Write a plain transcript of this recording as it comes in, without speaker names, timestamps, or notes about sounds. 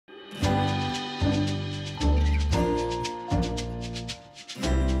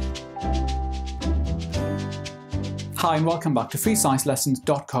Hi and welcome back to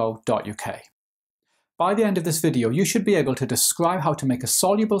freesciencelessons.co.uk. By the end of this video, you should be able to describe how to make a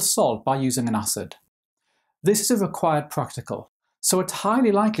soluble salt by using an acid. This is a required practical, so it's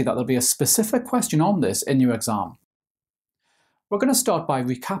highly likely that there'll be a specific question on this in your exam. We're going to start by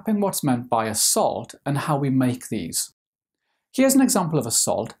recapping what's meant by a salt and how we make these. Here's an example of a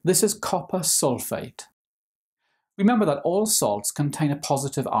salt. This is copper sulfate. Remember that all salts contain a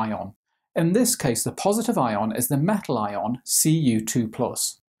positive ion. In this case, the positive ion is the metal ion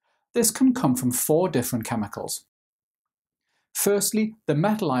Cu2+. This can come from 4 different chemicals. Firstly, the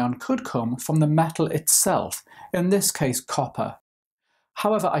metal ion could come from the metal itself, in this case copper.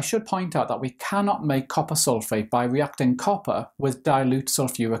 However, I should point out that we cannot make copper sulfate by reacting copper with dilute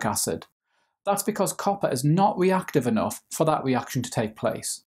sulfuric acid. That's because copper is not reactive enough for that reaction to take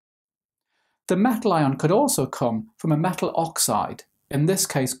place. The metal ion could also come from a metal oxide, in this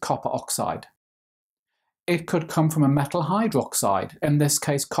case copper oxide. It could come from a metal hydroxide, in this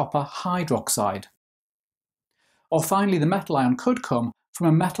case copper hydroxide. Or finally, the metal ion could come from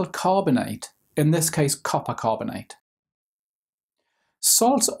a metal carbonate, in this case copper carbonate.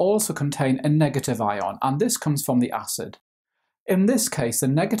 Salts also contain a negative ion, and this comes from the acid. In this case, the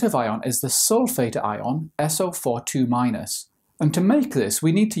negative ion is the sulfate ion, SO4 2-, and to make this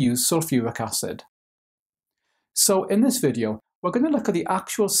we need to use sulfuric acid. So in this video, we're going to look at the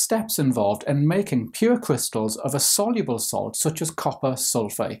actual steps involved in making pure crystals of a soluble salt such as copper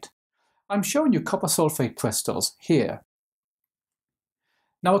sulfate. I'm showing you copper sulfate crystals here.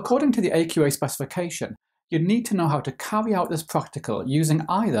 Now, according to the AQA specification, you need to know how to carry out this practical using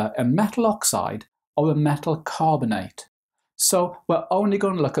either a metal oxide or a metal carbonate. So we're only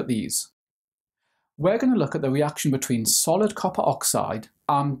going to look at these. We're going to look at the reaction between solid copper oxide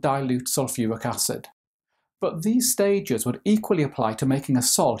and dilute sulfuric acid. But these stages would equally apply to making a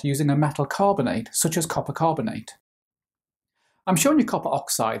salt using a metal carbonate, such as copper carbonate. I'm showing you copper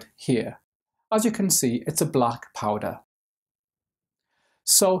oxide here. As you can see, it's a black powder.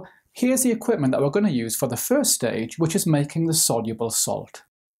 So here's the equipment that we're going to use for the first stage, which is making the soluble salt.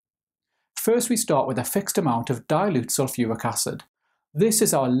 First, we start with a fixed amount of dilute sulfuric acid. This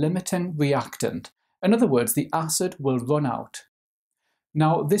is our limiting reactant. In other words, the acid will run out.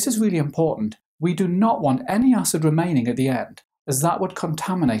 Now, this is really important. We do not want any acid remaining at the end, as that would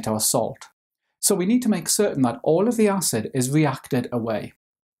contaminate our salt. So we need to make certain that all of the acid is reacted away.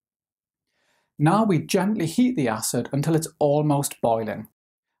 Now we gently heat the acid until it's almost boiling.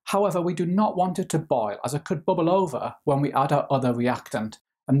 However, we do not want it to boil, as it could bubble over when we add our other reactant,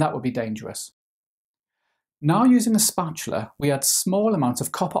 and that would be dangerous. Now, using a spatula, we add small amounts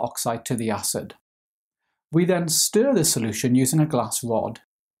of copper oxide to the acid. We then stir the solution using a glass rod.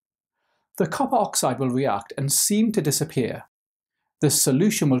 The copper oxide will react and seem to disappear. This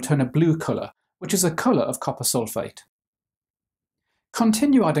solution will turn a blue colour, which is the colour of copper sulfate.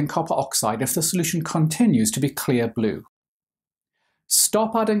 Continue adding copper oxide if the solution continues to be clear blue.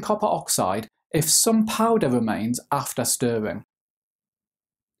 Stop adding copper oxide if some powder remains after stirring.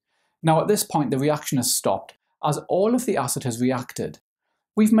 Now at this point the reaction has stopped, as all of the acid has reacted.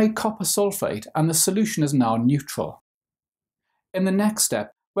 We've made copper sulfate and the solution is now neutral. In the next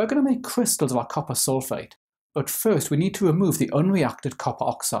step, we're going to make crystals of our copper sulfate, but first we need to remove the unreacted copper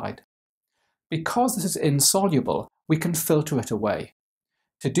oxide. Because this is insoluble, we can filter it away.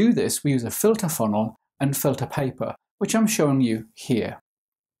 To do this, we use a filter funnel and filter paper, which I'm showing you here.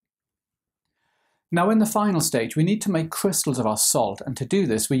 Now in the final stage, we need to make crystals of our salt, and to do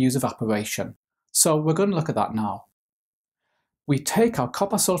this we use evaporation. So we're going to look at that now. We take our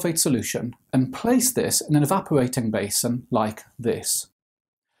copper sulfate solution and place this in an evaporating basin like this.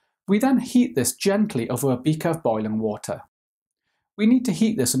 We then heat this gently over a beaker of boiling water. We need to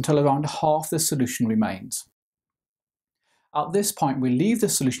heat this until around half the solution remains. At this point, we leave the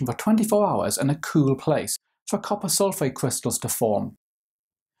solution for 24 hours in a cool place for copper sulfate crystals to form.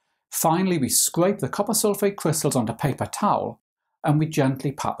 Finally, we scrape the copper sulfate crystals onto a paper towel and we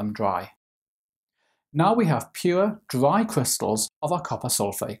gently pat them dry. Now we have pure, dry crystals of our copper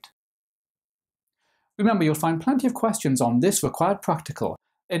sulfate. Remember, you'll find plenty of questions on this required practical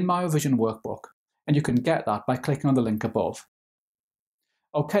in my revision workbook, and you can get that by clicking on the link above.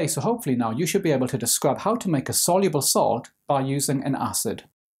 Okay, so hopefully now you should be able to describe how to make a soluble salt by using an acid.